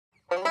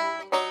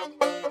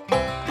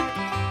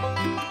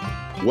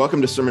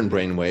Welcome to Sermon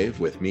Brainwave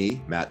with me,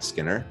 Matt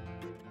Skinner.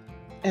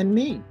 And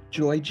me,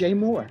 Joy J.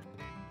 Moore.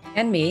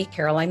 And me,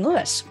 Karoline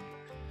Lewis.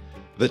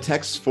 The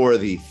texts for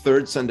the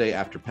third Sunday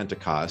after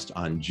Pentecost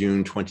on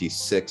June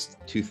 26th,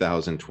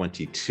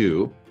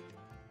 2022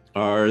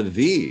 are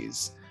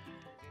these.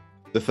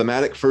 The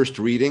thematic first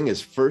reading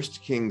is 1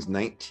 Kings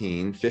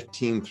 19,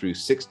 15 through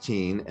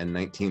 16 and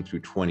 19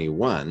 through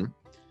 21.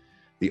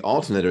 The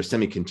alternate or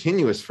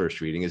semi-continuous first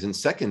reading is in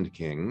 2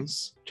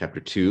 Kings chapter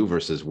 2,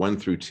 verses 1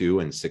 through 2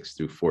 and 6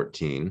 through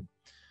 14,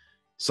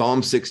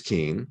 Psalm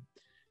 16,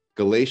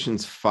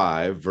 Galatians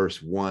 5,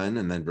 verse 1,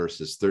 and then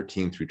verses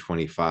 13 through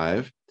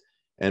 25,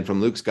 and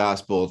from Luke's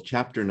Gospel,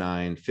 chapter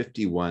 9,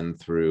 51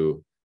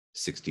 through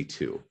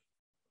 62.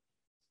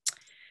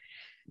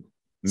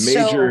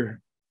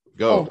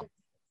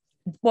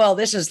 Well,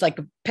 this is like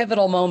a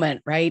pivotal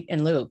moment, right,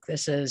 in Luke.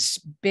 This is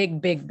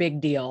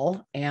big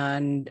deal.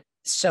 And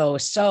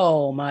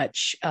so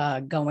much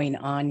going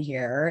on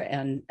here,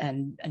 and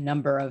a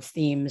number of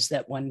themes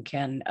that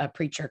a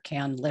preacher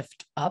can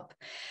lift up.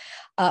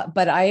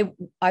 But I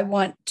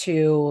want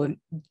to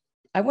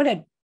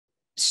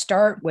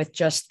start with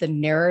just the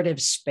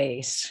narrative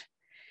space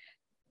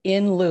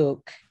in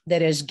Luke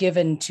that is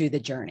given to the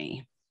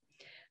journey.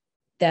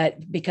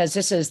 Because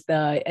this is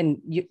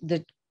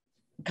the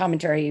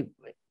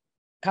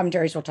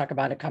commentaries will talk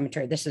about a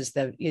commentary. This is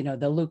the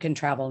Lucan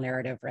travel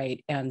narrative,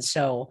 right? And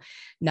so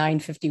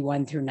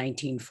 951 through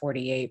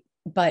 1948,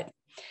 but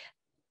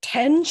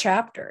 10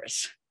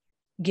 chapters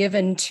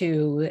given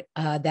to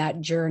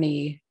that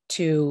journey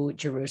to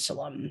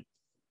Jerusalem.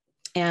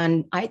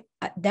 And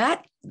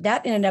that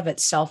in and of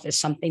itself is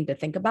something to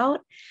think about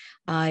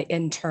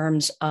in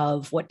terms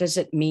of what does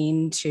it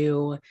mean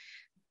to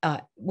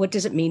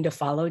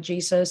follow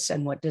Jesus,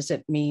 and what does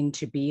it mean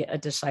to be a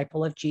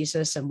disciple of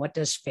Jesus, and what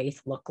does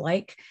faith look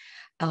like?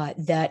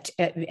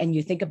 And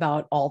you think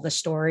about all the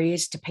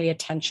stories, to pay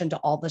attention to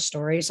all the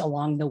stories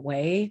along the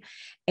way,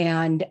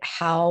 and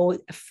how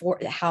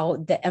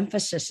the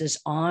emphasis is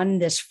on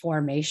this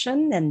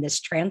formation and this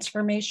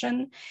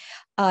transformation.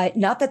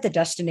 Not that the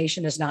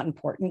destination is not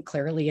important.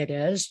 Clearly it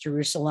is.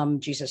 Jerusalem,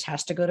 Jesus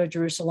has to go to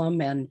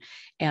Jerusalem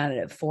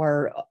and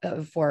for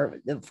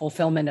the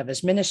fulfillment of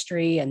his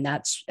ministry. And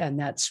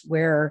that's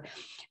where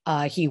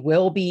he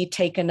will be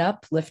taken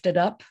up, lifted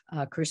up,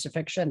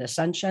 crucifixion,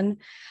 ascension,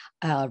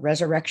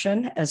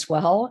 resurrection as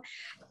well.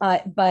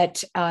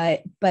 But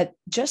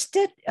just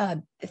to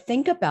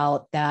think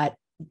about that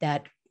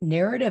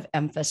narrative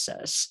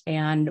emphasis,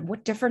 and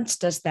what difference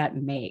does that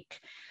make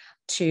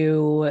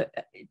to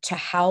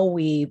how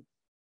we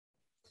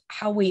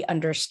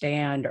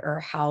understand, or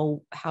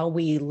how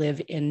we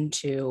live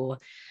into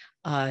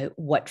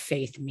what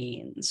faith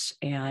means.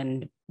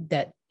 And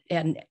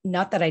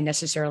not that I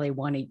necessarily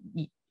want to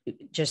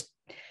just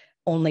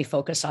only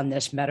focus on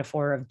this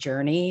metaphor of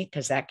journey,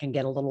 because that can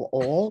get a little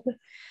old,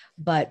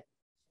 but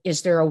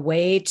is there a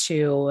way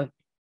to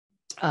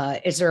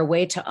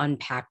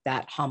unpack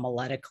that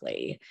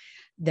homiletically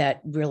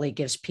that really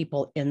gives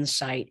people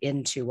insight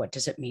into what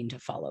does it mean to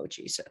follow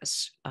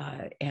Jesus,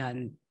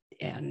 and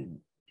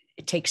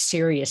take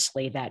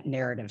seriously that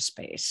narrative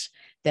space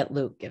that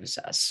Luke gives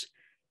us?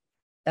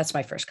 That's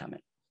my first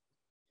comment.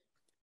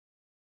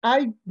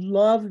 I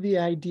love the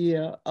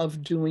idea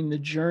of doing the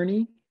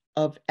journey,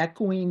 of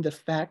echoing the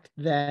fact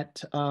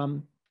that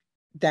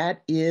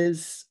that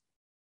is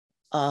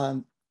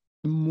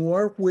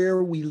more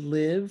where we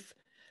live.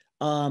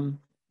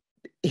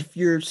 If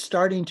you're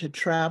starting to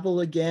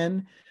travel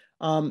again,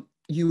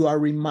 you are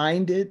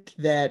reminded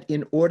that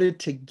in order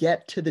to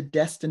get to the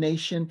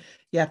destination,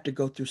 you have to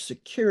go through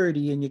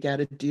security, and you got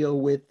to deal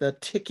with the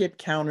ticket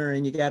counter,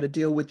 and you got to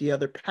deal with the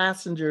other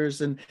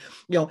passengers. And,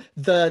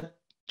 the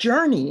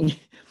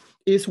journey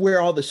is where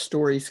all the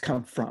stories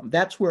come from.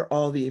 That's where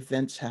all the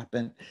events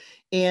happen.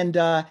 And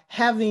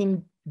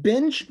having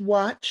binge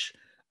watched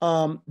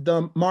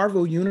the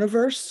Marvel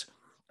Universe,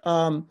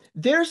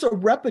 there's a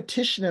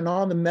repetition in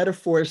all the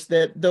metaphors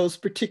that those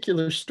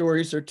particular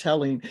stories are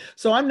telling.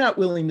 So I'm not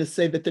willing to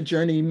say that the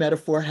journey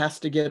metaphor has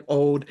to get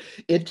old.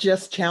 It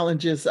just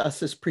challenges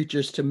us as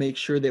preachers to make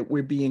sure that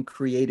we're being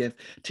creative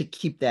to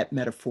keep that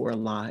metaphor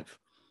alive.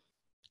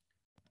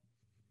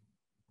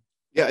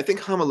 Yeah, I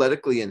think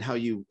homiletically, and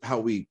how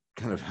we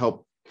kind of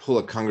help pull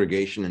a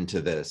congregation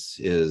into this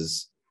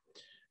is,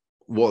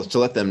 well, to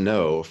let them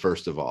know,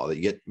 first of all, that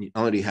you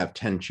only have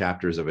 10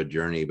 chapters of a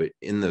journey, but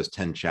in those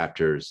 10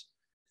 chapters,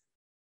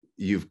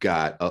 you've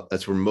got,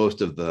 that's where most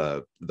of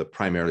the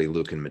primarily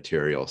Lucan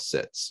material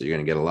sits. So you're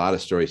going to get a lot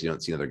of stories you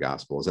don't see in other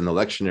Gospels. And the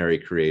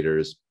lectionary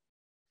creators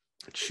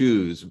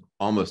choose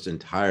almost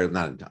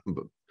entirely,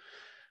 but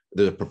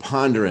the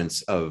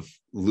preponderance of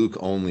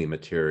Luke-only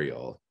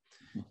material,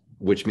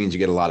 which means you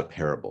get a lot of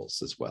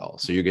parables as well.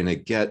 So you're going to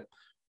get,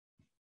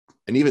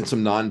 and even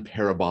some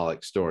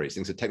non-parabolic stories,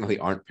 things that technically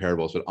aren't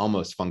parables, but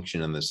almost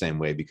function in the same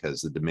way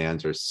because the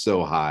demands are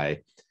so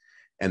high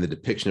and the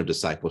depiction of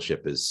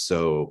discipleship is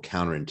so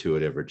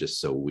counterintuitive or just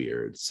so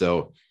weird.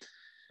 So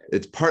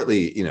it's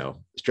partly,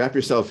 strap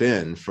yourself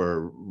in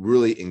for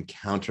really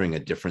encountering a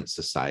different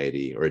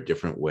society or a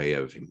different way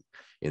of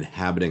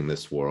inhabiting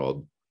this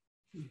world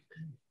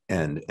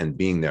and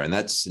being there. And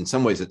that's, in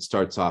some ways, it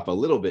starts off a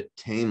little bit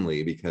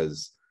tamely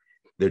because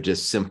they're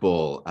just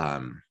simple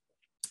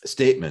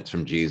statements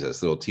from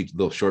Jesus,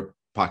 little short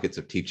pockets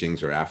of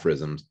teachings or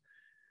aphorisms,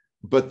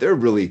 but they're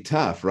really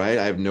tough, right?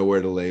 I have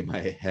nowhere to lay my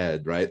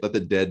head, right? Let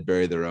the dead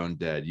bury their own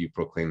dead. You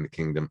proclaim the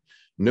kingdom.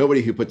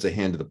 Nobody who puts a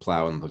hand to the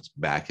plow and looks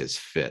back is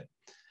fit.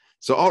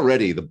 So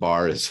already the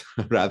bar is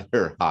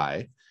rather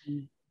high,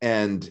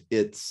 and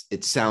it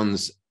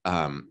sounds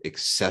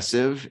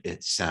excessive.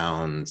 It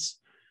sounds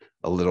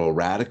a little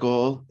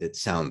radical. It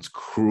sounds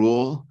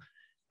cruel.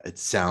 It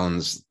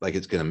sounds like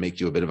it's going to make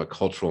you a bit of a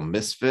cultural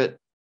misfit.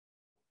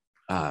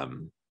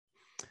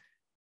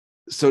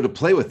 So to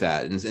play with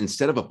that, and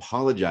instead of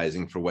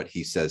apologizing for what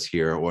he says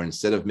here, or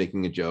instead of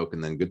making a joke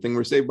and then good thing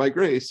we're saved by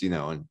grace,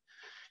 and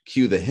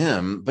cue the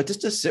hymn, but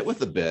just to sit with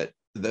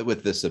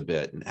this a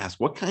bit and ask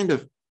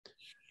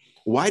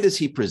why does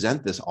he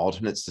present this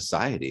alternate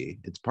society?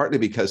 It's partly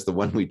because the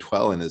one we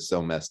dwell in is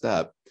so messed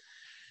up.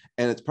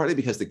 And it's partly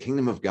because the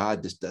kingdom of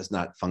God just does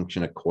not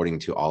function according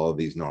to all of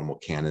these normal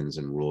canons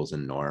and rules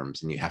and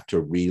norms. And you have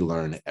to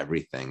relearn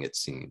everything, it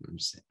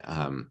seems,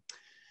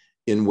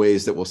 in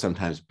ways that will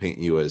sometimes paint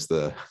you as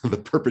the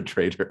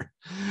perpetrator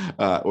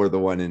or the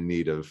one in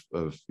need of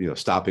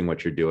stopping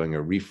what you're doing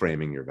or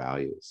reframing your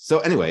values. So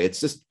anyway, it's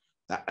just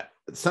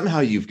somehow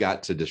you've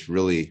got to just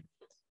really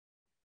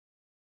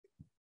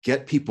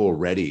get people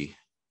ready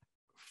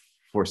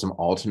for some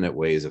alternate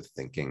ways of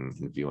thinking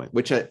and viewing,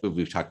 which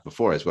we've talked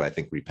before is what I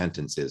think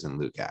repentance is in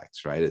Luke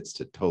Acts, right? It's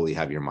to totally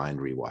have your mind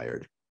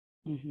rewired.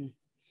 Mm-hmm.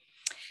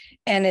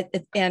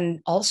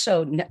 And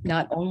also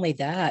not only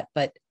that,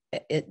 but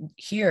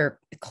here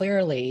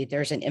clearly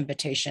there's an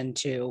invitation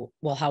to,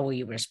 well, how will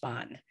you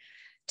respond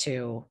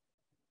to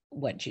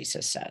what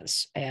Jesus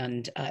says?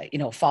 And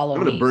follow me.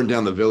 I'm going to burn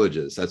down the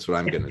villages. That's what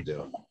I'm going to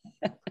do.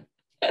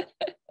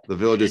 The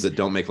villages that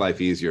don't make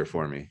life easier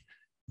for me.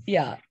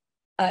 Yeah.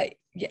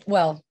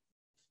 Well,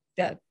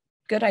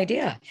 good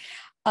idea.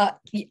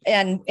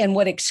 And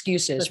what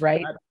excuses,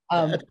 right?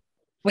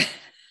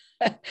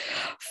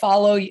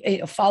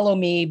 Follow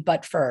me,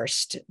 but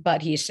first.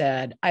 But he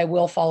said, I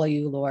will follow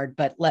you, Lord,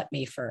 but let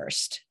me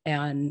first.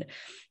 And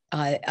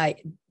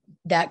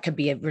that could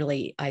be a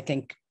really, I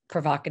think,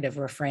 provocative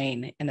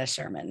refrain in a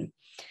sermon.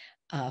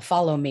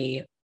 Follow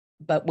me,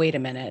 but wait a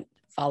minute.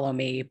 Follow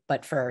me,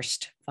 but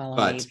first.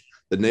 Follow me.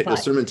 The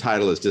sermon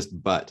title is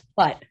just but.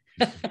 But.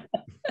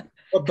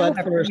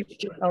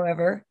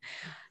 However,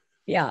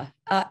 yeah.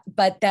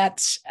 But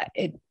that's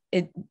it.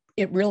 It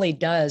really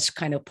does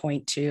kind of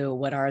point to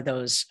what are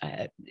those,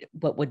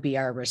 what would be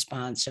our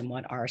response, and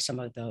what are some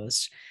of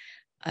those,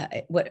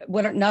 what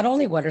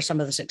are some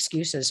of those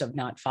excuses of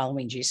not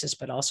following Jesus,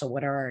 but also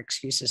what are our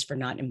excuses for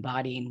not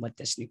embodying what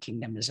this new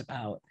kingdom is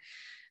about?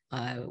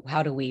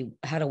 How do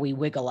we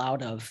wiggle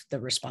out of the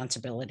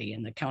responsibility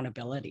and the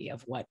accountability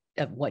of what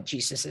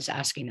Jesus is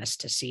asking us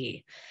to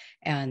see,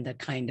 and the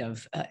kind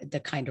of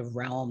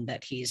realm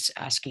that he's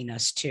asking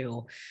us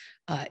to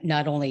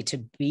not only to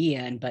be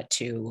in, but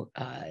to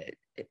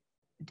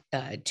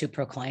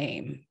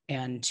proclaim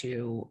and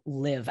to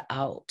live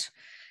out.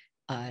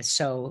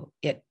 So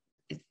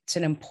it's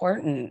a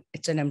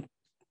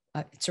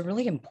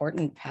really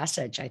important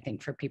passage, I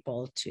think, for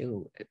people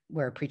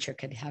where a preacher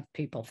could have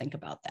people think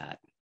about that.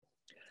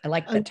 I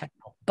like the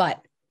title,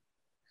 but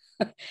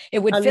it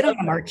would fit on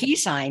a marquee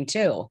sign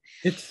too.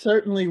 It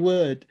certainly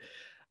would.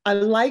 I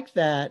like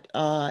that.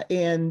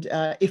 And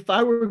if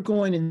I were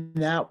going in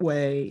that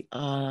way,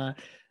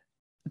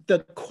 the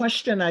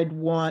question I'd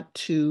want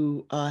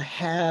to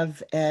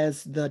have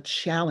as the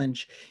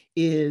challenge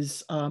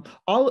is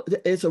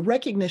is a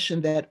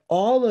recognition that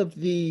all of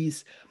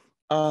these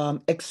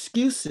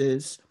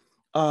excuses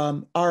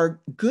are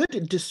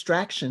good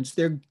distractions.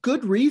 They're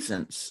good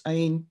reasons. I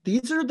mean,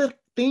 these are the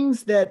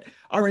things that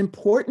are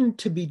important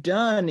to be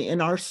done in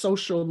our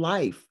social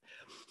life.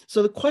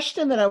 So the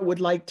question that I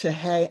would like to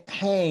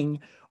hang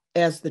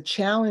as the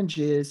challenge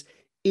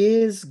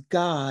is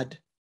God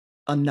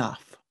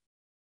enough?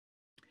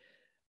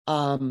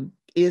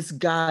 Is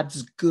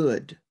God's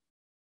good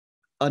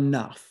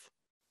enough?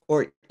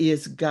 Or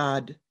is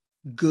God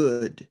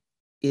good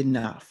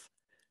enough?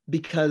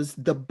 Because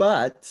the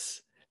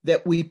buts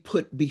that we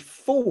put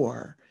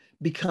before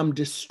become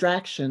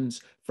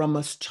distractions from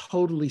us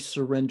totally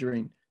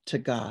surrendering to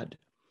God.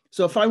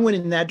 So if I went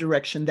in that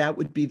direction, that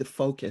would be the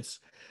focus.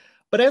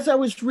 But as I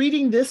was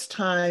reading this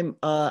time,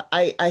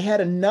 I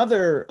had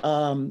another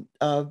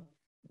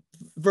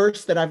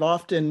verse that I've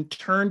often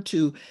turned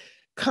to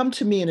come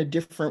to me in a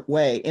different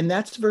way, and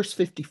that's verse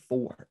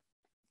 54.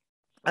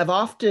 I've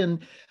often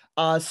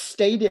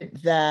stated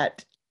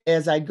that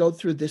as I go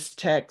through this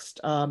text,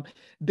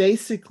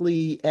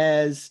 basically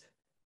as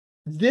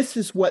this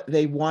is what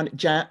they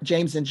wanted,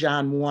 James and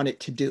John wanted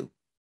to do.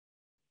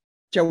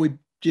 Shall we,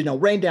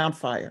 rain down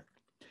fire?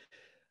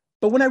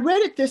 But when I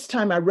read it this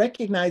time, I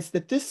recognized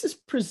that this is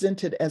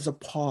presented as a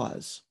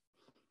pause.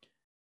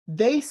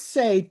 They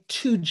say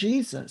to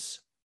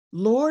Jesus,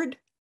 Lord,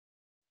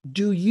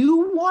 do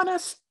you want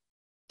us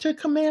to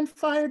command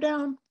fire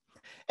down?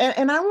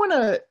 And I want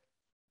to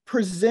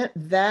present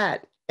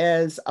that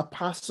as a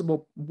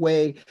possible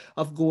way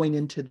of going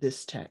into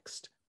this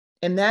text.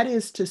 And that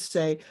is to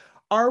say,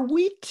 are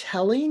we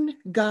telling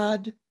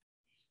God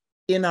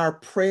in our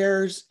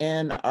prayers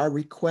and our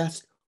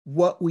requests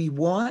what we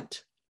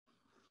want?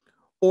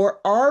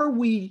 Or are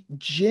we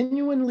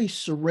genuinely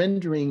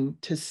surrendering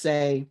to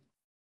say,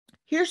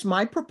 here's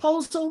my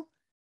proposal,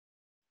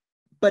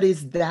 but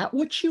is that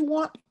what you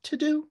want to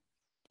do?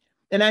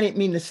 And I didn't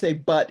mean to say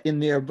but in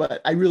there,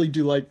 but I really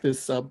do like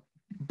this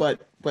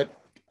but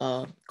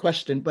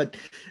question. But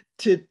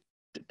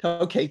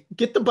okay,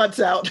 get the buts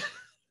out.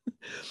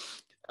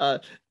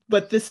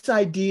 But this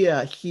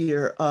idea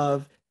here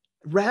of,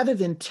 rather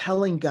than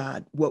telling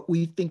God what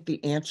we think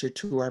the answer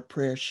to our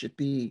prayer should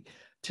be,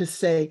 to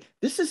say,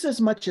 this is as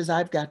much as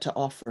I've got to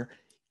offer.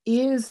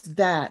 Is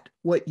that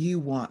what you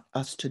want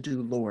us to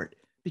do, Lord?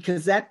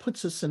 Because that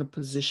puts us in a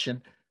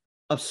position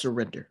of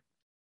surrender.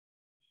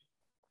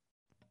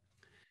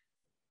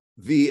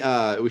 We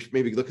should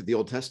maybe look at the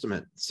Old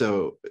Testament.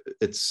 So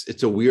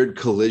it's a weird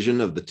collision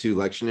of the two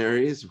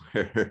lectionaries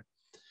where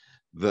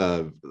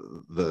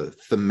the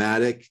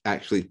thematic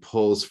actually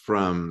pulls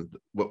from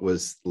what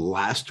was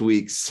last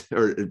week's,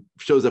 or it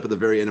shows up at the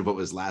very end of what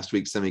was last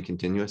week's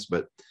semi-continuous,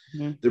 but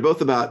they're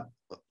both about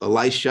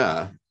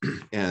Elisha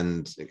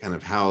and kind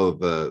of how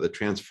the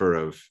transfer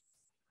of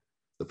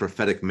the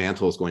prophetic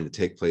mantle is going to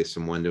take place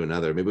from one to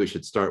another. Maybe we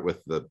should start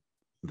with the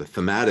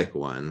thematic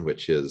one,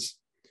 which is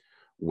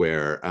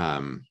where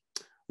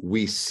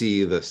we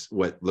see this,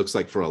 what looks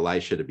like for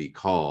Elisha to be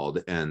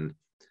called. And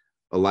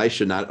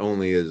Elisha not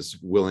only is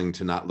willing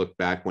to not look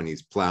back when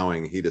he's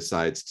plowing, he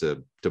decides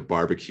to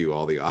barbecue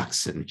all the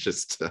oxen. We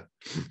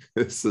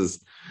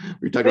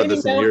talked about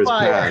this in years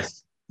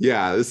past.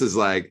 Yeah, this is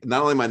like,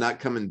 not only am I not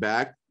coming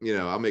back,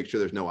 I'll make sure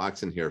there's no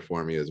oxen here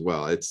for me as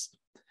well. It's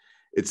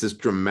this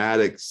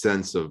dramatic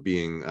sense of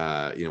being,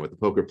 what the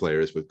poker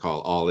players would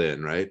call all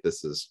in, right?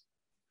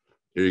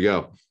 Here you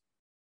go.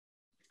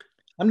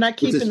 I'm not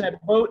keeping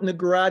that boat in the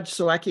garage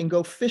so I can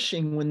go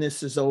fishing when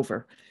this is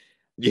over.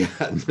 Yeah,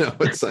 no,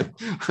 it's like,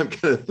 I'm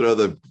going to throw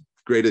the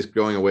greatest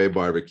going away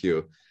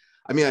barbecue.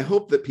 I mean, I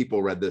hope that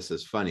people read this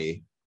as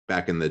funny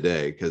back in the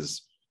day,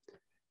 because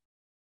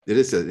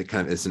it's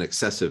an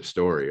excessive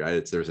story,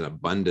 right? There's an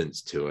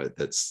abundance to it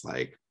that's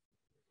like,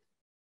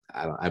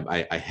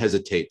 I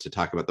hesitate to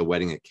talk about the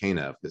wedding at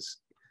Cana because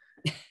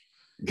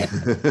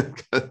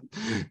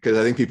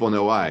I think people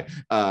know why.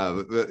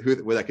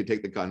 Where that could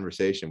take the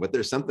conversation. But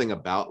there's something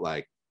about,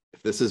 like,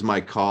 if this is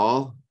my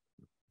call,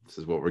 this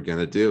is what we're going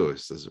to do.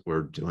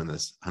 We're doing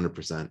this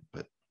 100%.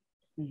 But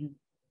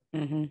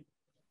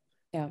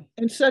yeah,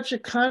 and such a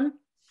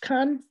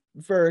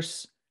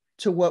converse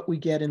to what we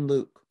get in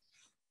Luke.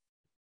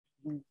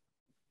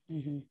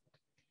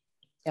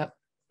 Yep.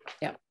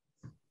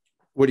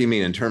 What do you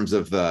mean in terms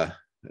of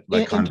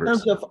in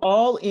terms of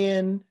all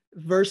in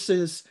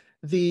versus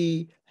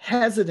the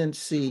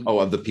hesitancy? Oh,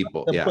 of the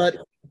people. Yeah.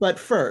 But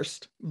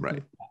first.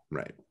 Right.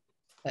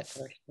 But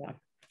first, yeah.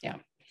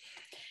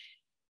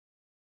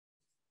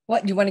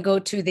 What, do you want to go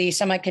to the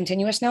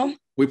semi-continuous now?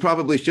 We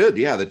probably should.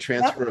 Yeah, the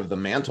transfer of the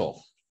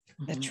mantle.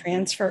 The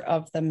transfer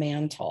of the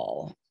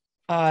mantle.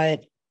 And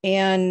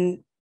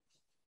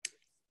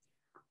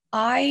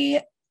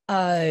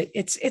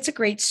it's a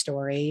great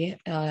story.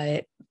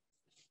 But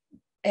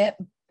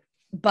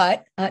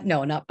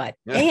no, not but.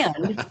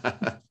 And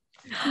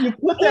you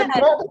put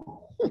that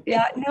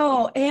yeah,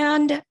 no,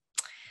 and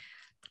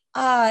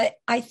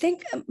I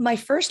think my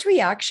first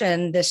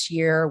reaction this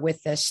year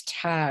with this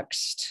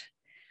text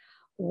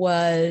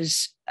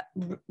was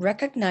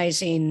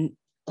recognizing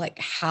like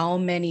how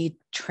many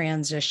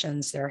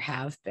transitions there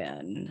have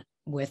been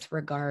with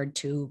regard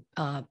to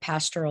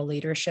pastoral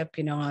leadership.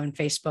 On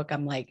Facebook,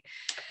 I'm like,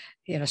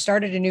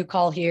 started a new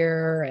call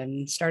here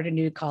and started a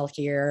new call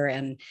here,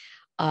 and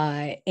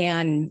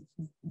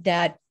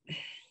that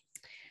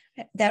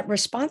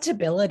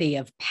responsibility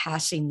of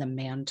passing the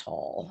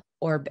mantle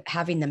or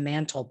having the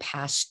mantle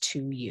passed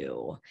to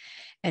you.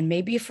 And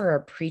maybe for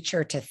a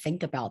preacher to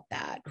think about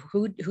that,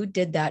 who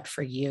did that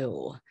for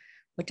you?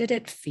 What did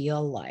it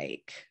feel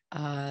like?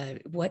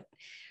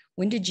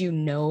 When did you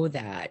know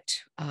that?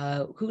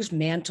 Whose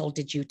mantle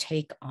did you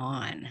take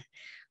on?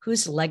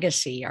 Whose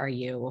legacy are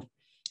you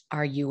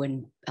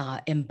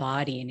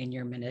embodying in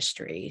your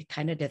ministry?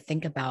 Kind of to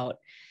think about.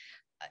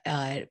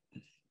 I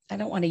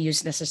don't want to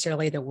use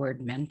necessarily the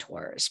word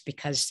mentors,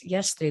 because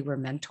yes, they were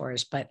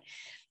mentors, but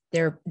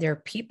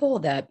they're people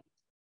that,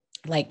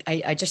 like,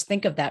 I just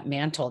think of that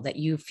mantle that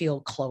you feel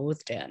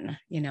clothed in,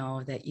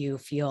 that you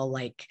feel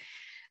like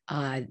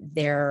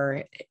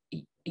part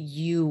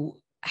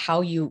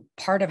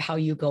of how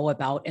you go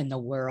about in the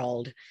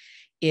world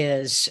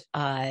is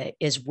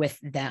with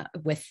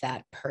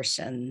that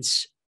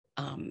person's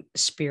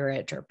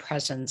spirit or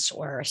presence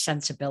or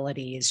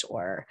sensibilities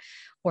or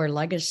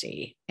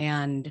legacy.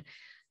 And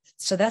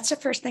so that's the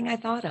first thing I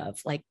thought of,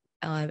 like,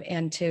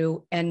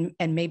 and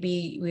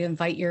maybe we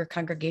invite your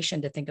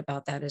congregation to think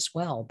about that as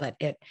well. But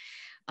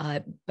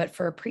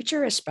for a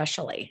preacher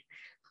especially,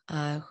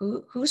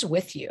 who's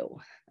with you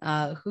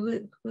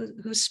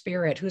Whose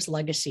spirit, whose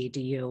legacy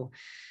do you,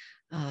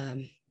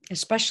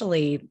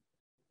 especially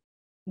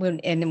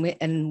when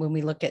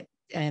we look at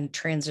and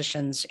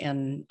transitions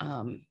in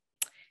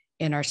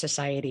our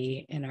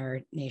society, in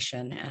our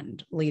nation,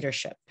 and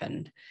leadership,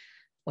 and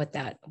what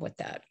that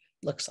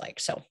looks like.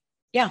 So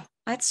yeah,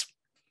 that's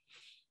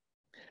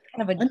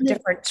kind of a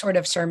different sort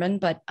of sermon,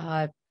 but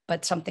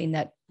something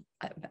that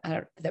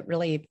that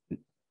really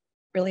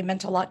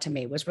meant a lot to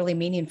me, was really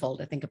meaningful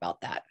to think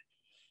about that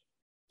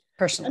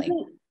personally.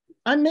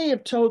 I may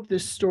have told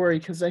this story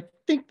because I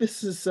think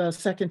this is a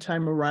second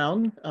time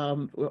around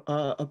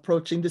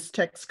approaching. This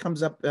text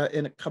comes up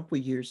in a couple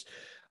of years.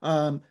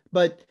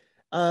 But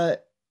I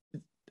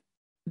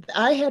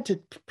had to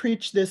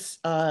preach this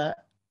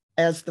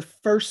as the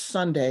first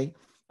Sunday.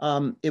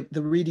 The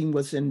reading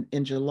was in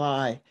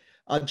July,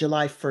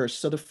 July 1st.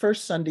 So the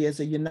first Sunday as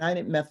a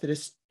United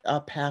Methodist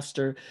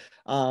pastor,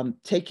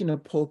 taking a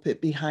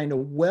pulpit behind a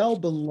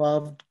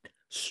well-beloved,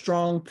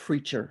 strong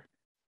preacher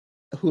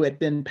who had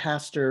been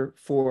pastor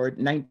for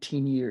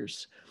 19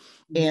 years.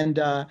 And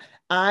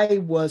I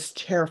was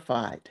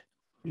terrified.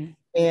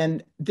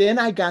 And then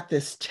I got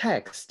this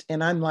text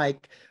and I'm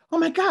like, oh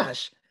my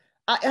gosh,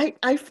 I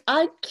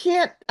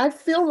can't, I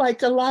feel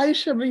like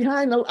Elisha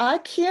behind, I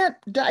can't,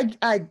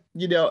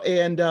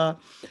 and a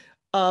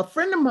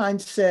friend of mine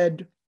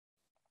said,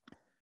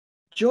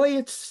 Joy,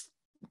 it's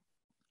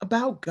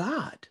about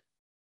God.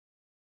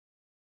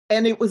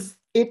 And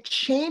it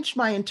changed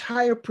my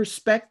entire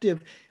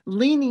perspective,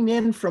 leaning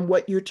in from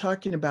what you're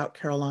talking about,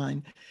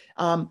 Karoline,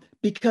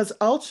 because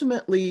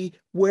ultimately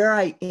where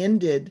I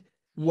ended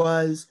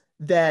was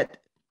that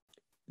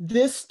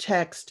this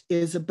text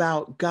is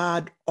about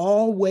God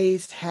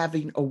always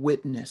having a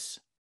witness.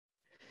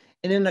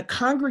 And in a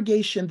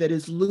congregation that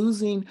is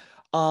losing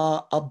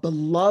a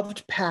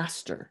beloved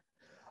pastor,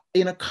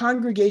 in a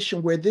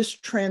congregation where this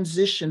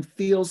transition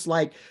feels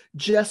like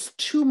just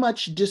too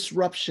much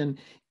disruption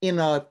in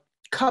a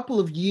couple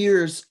of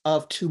years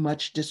of too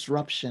much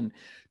disruption,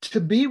 to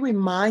be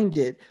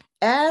reminded,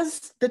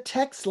 as the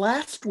text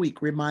last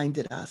week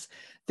reminded us,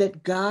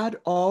 that God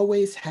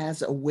always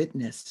has a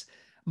witness,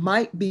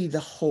 might be the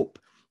hope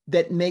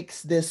that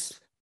makes this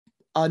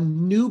a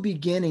new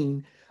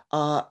beginning,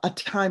 a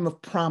time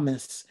of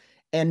promise,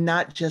 and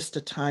not just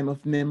a time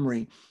of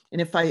memory. And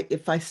if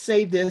I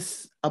say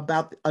this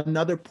about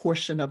another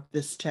portion of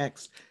this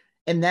text,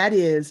 and that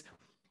is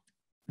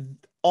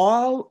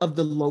all of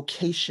the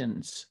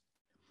locations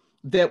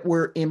that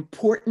were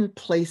important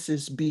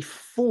places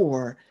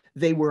before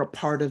they were a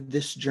part of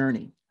this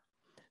journey,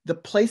 the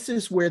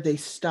places where they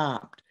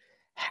stopped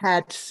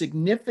had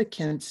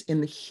significance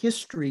in the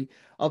history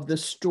of the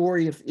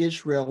story of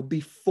Israel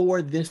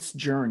before this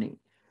journey.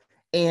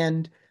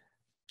 And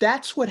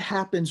that's what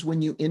happens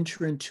when you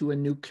enter into a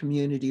new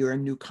community or a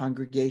new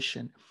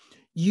congregation.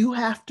 You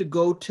have to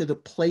go to the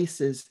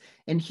places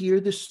and hear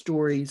the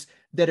stories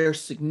that are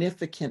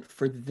significant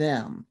for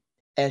them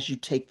as you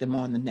take them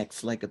on the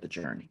next leg of the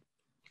journey.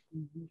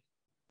 Mm-hmm.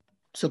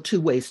 So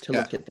 2 ways to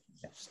look at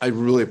this. I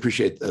really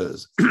appreciate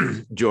those,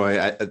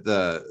 Joy.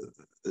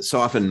 So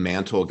often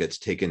mantle gets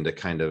taken to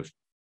kind of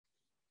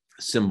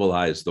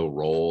symbolize the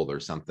role or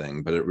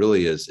something, but it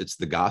really is, it's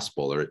the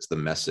gospel, or it's the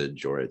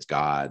message, or it's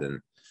God.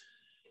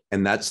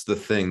 And that's the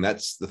thing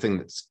that's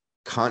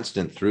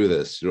constant through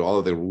this, through all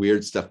of the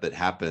weird stuff that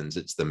happens.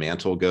 It's the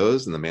mantle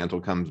goes and the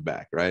mantle comes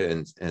back,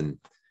 right? And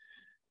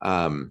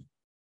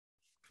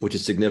which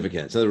is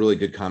significant. It's another really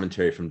good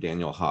commentary from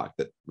Daniel Hawk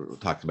that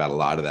talked about a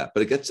lot of that.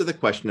 But it gets to the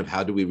question of,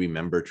 how do we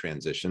remember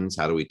transitions?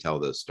 How do we tell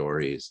those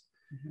stories?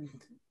 Mm-hmm.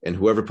 And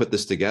whoever put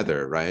this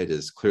together, right,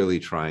 is clearly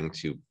trying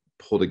to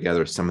pull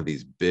together some of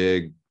these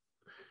big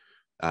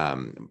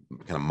kind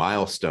of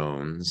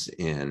milestones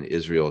in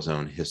Israel's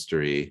own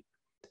history.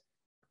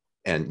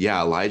 And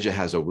yeah, Elijah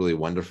has a really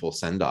wonderful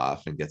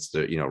send-off and gets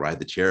to, ride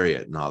the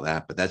chariot and all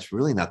that, but that's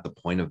really not the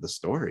point of the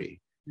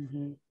story.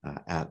 Mm-hmm.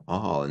 At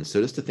all. And so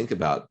just to think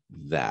about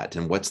that,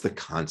 and what's the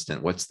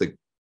constant, what's the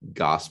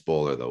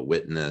gospel or the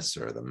witness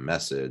or the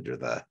message or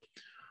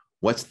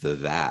what's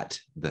that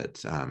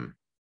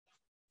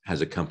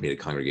has accompanied a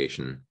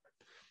congregation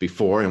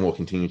before and will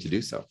continue to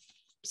do so.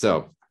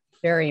 So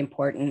very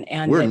important.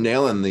 And we're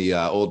nailing the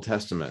Old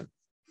Testament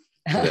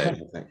today, I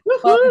think.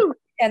 Well,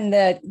 and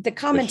the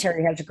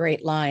commentary has a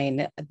great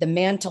line. The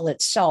mantle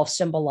itself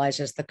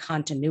symbolizes the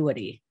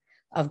continuity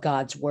of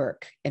God's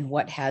work and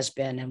what has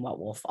been and what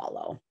will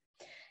follow.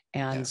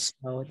 And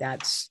so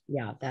that's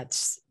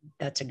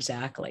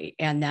exactly.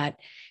 And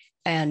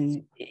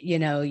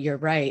you're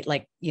right.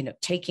 Like,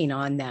 taking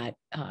on that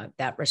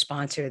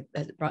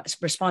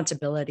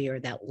responsibility or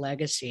that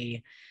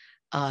legacy,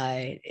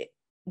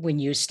 when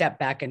you step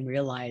back and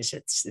realize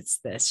it's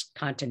this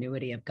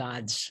continuity of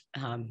God's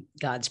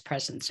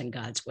presence and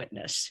God's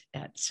witness,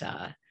 it's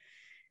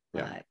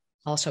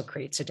also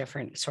creates a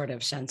different sort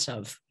of sense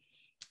of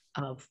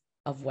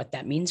what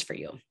that means for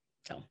you.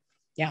 So,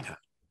 yeah.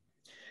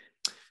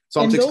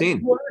 Psalm 16.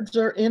 Those words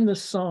are in the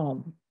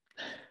Psalm.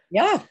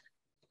 Yeah.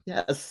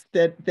 Yes,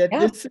 that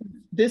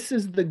this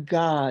is the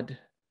God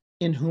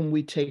in whom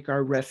we take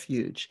our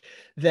refuge.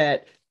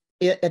 That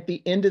at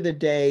the end of the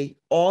day,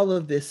 all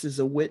of this is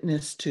a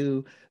witness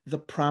to the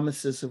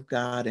promises of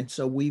God. And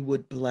so we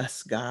would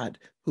bless God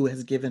who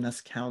has given us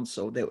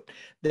counsel.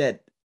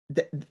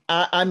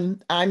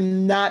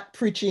 I'm not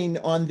preaching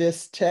on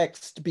this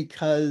text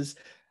because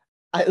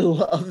I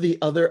love the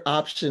other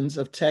options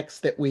of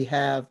text that we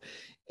have.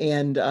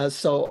 And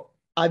so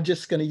I'm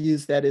just going to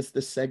use that as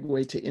the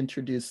segue to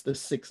introduce the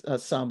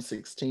Psalm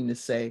 16 to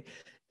say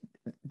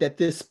that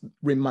this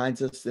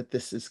reminds us that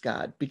this is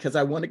God, because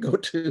I want to go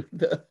to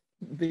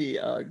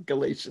the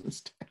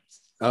Galatians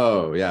text.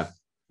 Oh, yeah.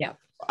 Yeah.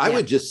 I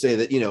would just say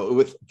that,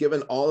 with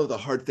given all of the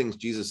hard things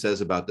Jesus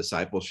says about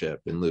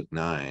discipleship in Luke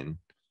 9,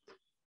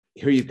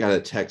 here you've got a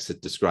text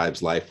that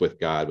describes life with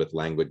God with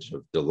language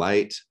of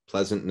delight,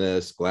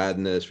 pleasantness,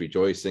 gladness,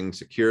 rejoicing,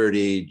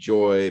 security,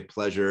 joy,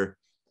 pleasure.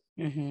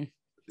 Mm-hmm.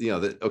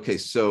 Okay,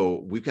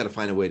 so we've got to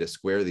find a way to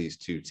square these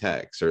two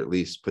texts, or at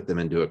least put them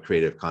into a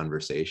creative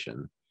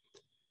conversation.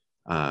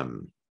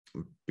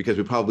 Because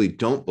we probably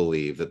don't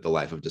believe that the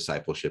life of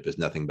discipleship is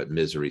nothing but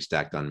misery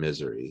stacked on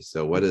misery.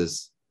 So what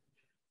is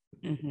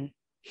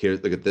here?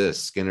 Look at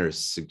this. Skinner's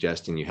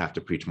suggesting you have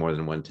to preach more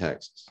than one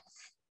text.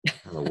 I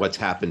don't know what's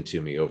happened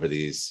to me over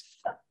these.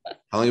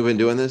 How long have you been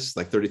doing this?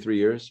 Like 33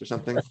 years or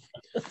something?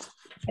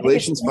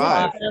 Galatians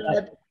 5.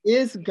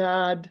 Is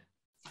God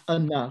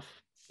enough?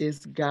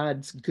 Is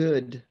God's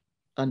good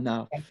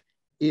enough?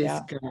 Is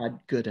God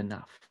good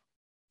enough?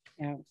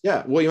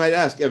 Yeah. Well, you might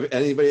ask, have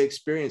anybody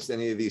experienced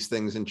any of these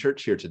things in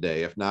church here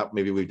today? If not,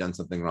 maybe we've done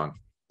something wrong.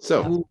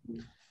 So,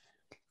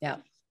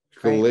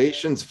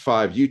 Galatians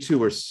 5. You two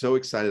were so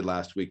excited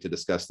last week to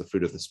discuss the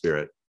fruit of the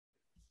Spirit.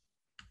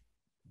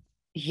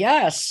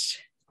 Yes.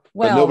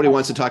 Well, but nobody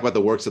wants to talk about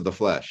the works of the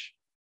flesh.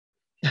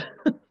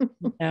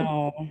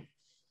 No.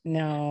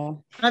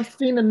 I've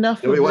seen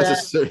enough nobody of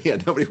wants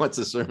that. Nobody wants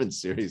a sermon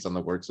series on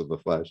the works of the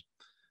flesh.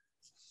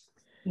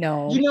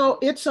 No.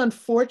 It's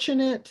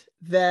unfortunate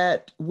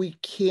that we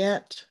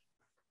can't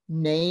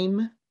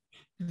name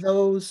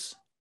those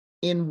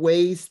in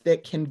ways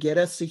that can get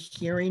us a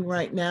hearing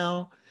right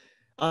now,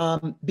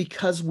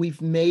 because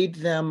we've made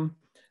them,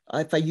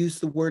 if I use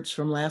the words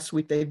from last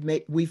week,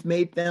 we've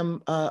made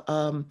them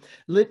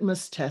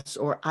litmus tests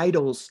or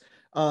idols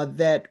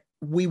that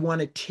we want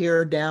to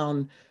tear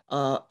down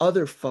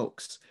other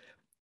folks.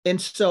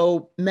 And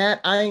so, Matt,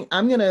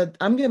 I'm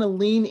gonna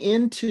lean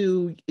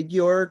into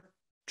your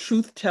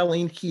truth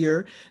telling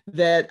here,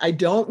 that I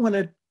don't want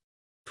to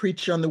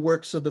preach on the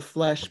works of the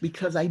flesh,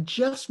 because I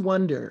just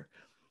wonder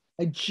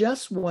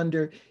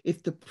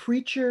if the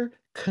preacher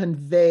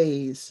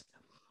conveys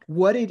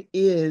what it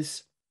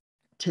is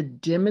to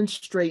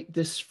demonstrate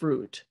this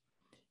fruit,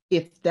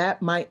 if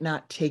that might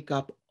not take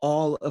up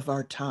all of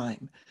our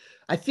time.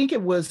 I think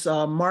it was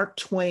Mark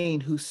Twain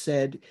who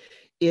said,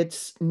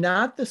 it's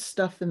not the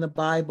stuff in the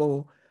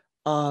Bible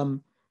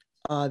that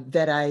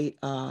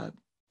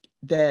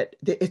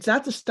it's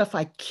not the stuff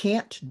I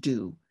can't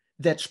do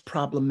that's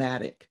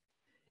problematic.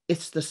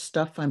 It's the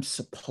stuff I'm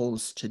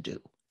supposed to do.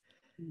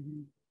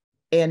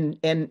 And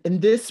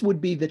this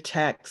would be the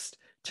text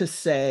to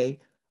say,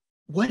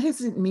 what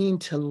does it mean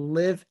to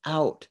live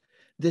out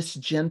this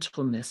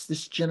gentleness,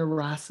 this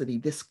generosity,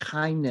 this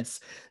kindness,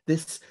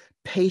 this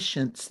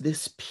patience,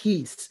 this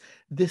peace,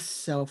 this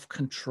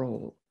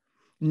self-control?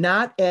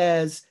 Not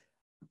as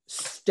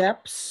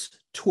steps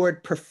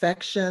toward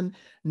perfection,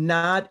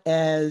 not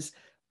as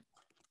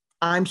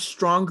I'm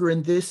stronger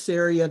in this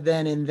area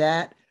than in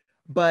that,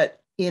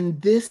 but in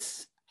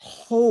this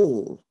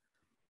whole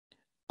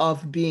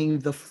of being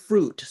the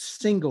fruit,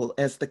 single,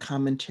 as the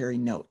commentary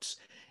notes,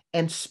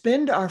 and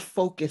spend our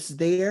focus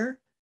there,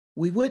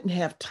 we wouldn't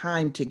have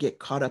time to get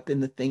caught up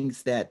in the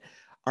things that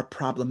are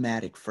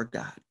problematic for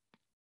God.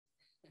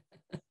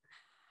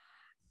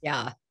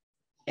 Yeah.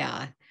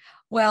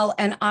 Well,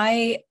 and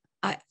the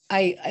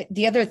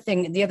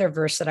other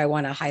verse that I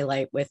want to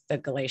highlight with the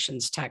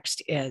Galatians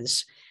text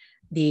is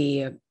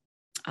the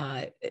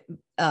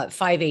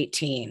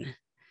 5:18,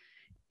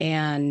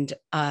 and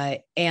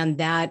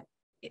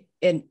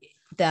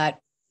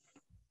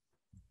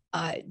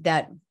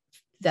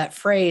that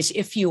phrase,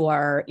 if you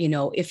are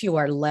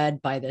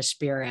led by the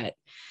Spirit,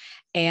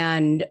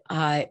 and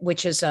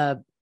which is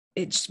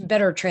it's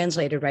better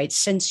translated, right?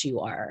 Since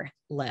you are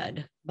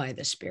led by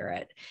the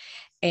Spirit,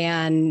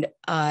 and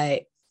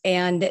that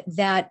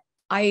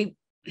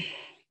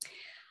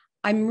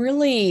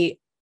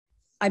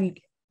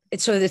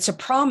so it's a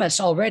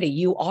promise already.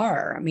 You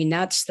are. I mean,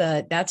 that's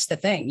the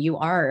thing. You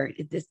are.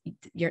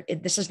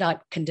 This is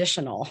not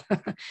conditional.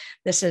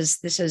 This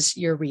is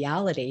your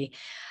reality.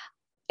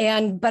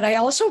 But I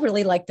also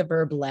really like the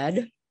verb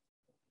led.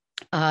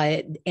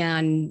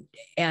 And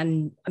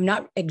I'm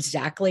not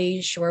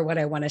exactly sure what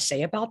I want to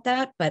say about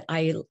that, but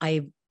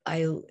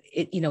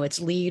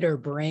it's lead or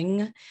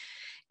bring.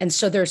 And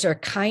so there's a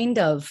kind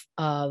of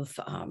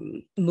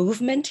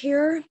movement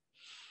here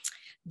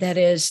that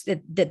is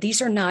that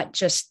these are not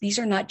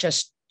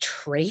just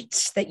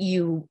traits that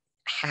you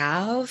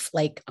have,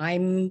 like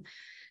I'm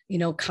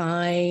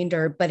kind,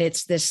 but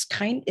it's this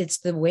kind, it's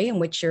the way in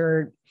which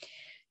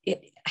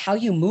how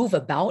you move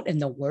about in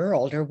the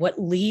world, or what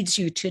leads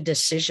you to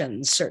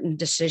certain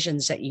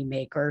decisions that you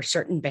make, or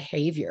certain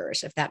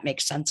behaviors, if that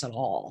makes sense at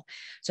all.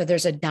 So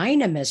there's a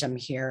dynamism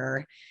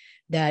here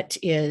that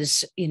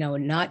is,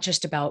 not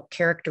just about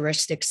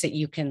characteristics that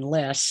you can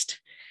list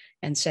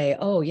and say,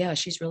 oh yeah,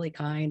 she's really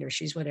kind, or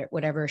she's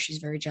whatever, she's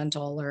very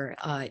gentle, or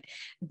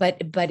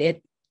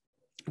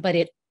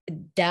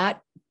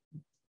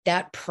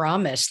that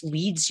promise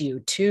leads you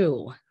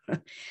to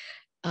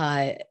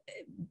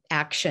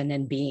action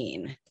and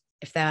being,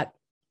 if that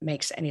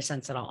makes any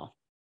sense at all.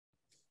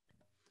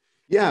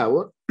 Yeah,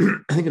 well,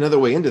 I think another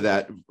way into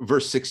that,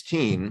 verse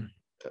 16,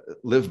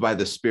 live by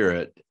the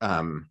Spirit,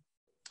 an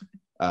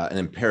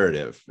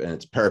imperative, and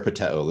it's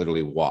peripateo,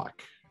 literally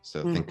walk.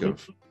 So think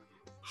of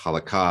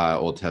halakha,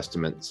 Old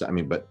Testament,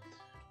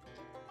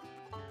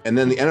 and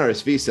then the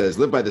NRSV says,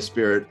 live by the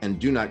Spirit and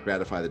do not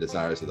gratify the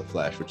desires of the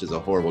flesh, which is a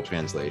horrible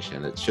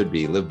translation. It should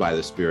be live by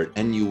the Spirit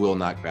and you will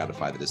not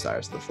gratify the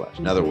desires of the flesh.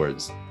 In other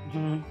words,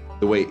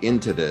 the way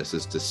into this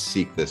is to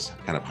seek this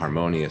kind of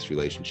harmonious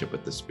relationship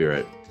with the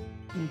Spirit.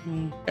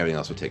 Everything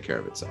else will take care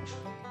of itself.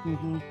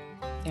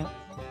 Yeah.